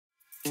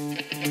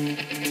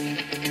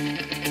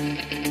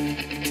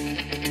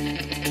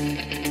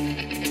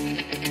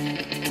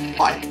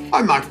Hi,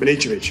 I'm Mark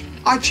Minicevic.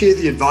 I chair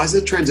the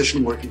Advisor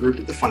Transition Working Group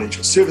at the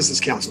Financial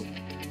Services Council.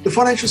 The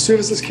Financial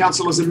Services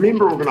Council is a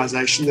member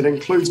organisation that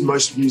includes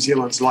most of New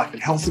Zealand's life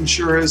and health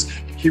insurers,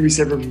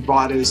 KiwiSaver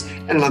providers,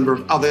 and a number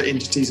of other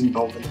entities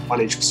involved in the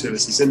financial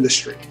services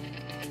industry.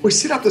 We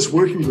set up this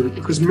working group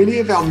because many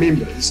of our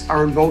members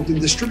are involved in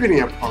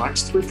distributing our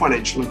products through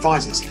financial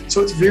advisors. So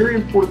it's very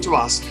important to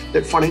us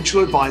that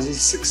financial advisors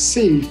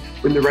succeed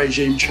when the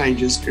regime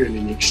changes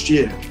early next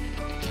year.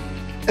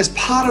 As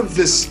part of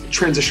this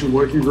transition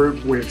working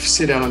group, we've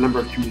set out a number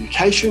of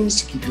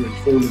communications to keep you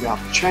informed about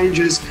the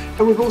changes,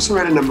 and we've also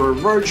had a number of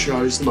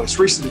roadshows, the most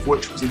recent of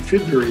which was in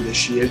February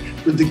this year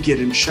with the Get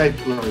in Shape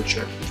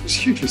roadshow, which was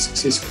hugely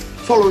successful.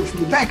 Following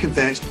from the back of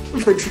that,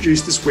 we've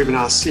introduced this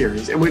webinar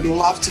series, and we'd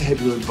love to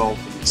have you involved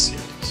in this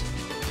series.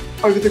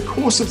 Over the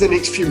course of the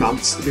next few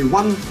months, there'll be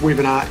one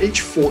webinar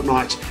each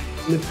fortnight,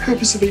 and the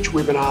purpose of each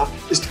webinar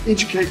is to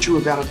educate you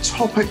about a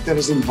topic that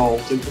is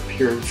involved in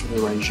preparing for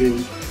the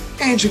regime,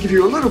 and to give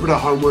you a little bit of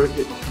homework that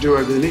you can do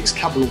over the next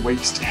couple of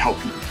weeks to help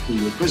you prepare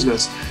your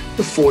business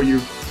before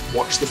you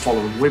watch the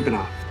following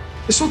webinar.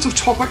 The sorts of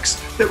topics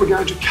that we're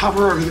going to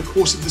cover over the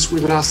course of this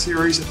webinar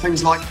series are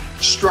things like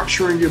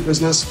structuring your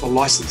business for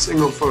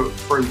licensing or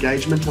for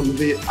engagement under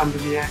the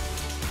Act,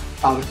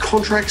 the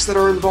contracts that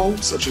are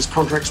involved, such as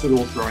contracts with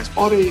authorised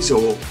bodies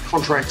or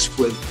contracts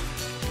with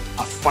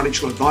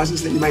financial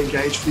advisors that you may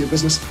engage for your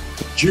business,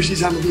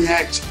 duties under the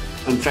Act.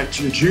 In fact,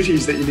 your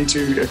duties that you need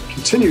to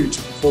continue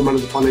to perform under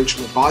the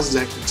Financial Advisors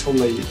Act until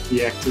the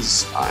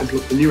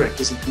new Act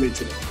is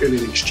implemented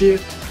early next year.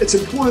 It's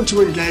important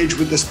to engage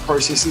with this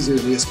process as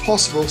early as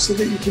possible so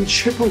that you can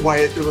chip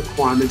away at the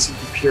requirements of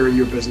preparing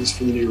your business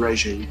for the new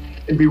regime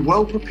and be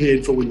well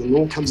prepared for when the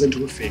law comes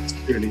into effect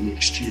early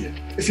next year.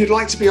 If you'd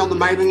like to be on the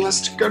mailing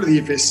list, go to the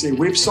FSC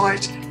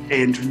website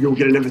and you'll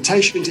get an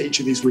invitation to each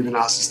of these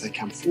webinars as they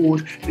come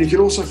forward. And you can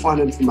also find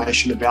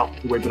information about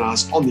the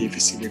webinars on the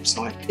FSC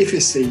website,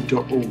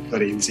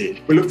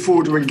 fsc.org.nz. We look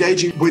forward to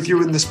engaging with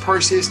you in this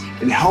process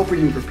and helping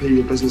you prepare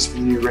your business for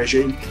the new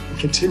regime and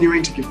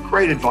continuing to give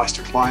great advice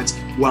to clients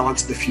well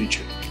into the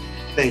future.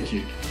 Thank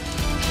you.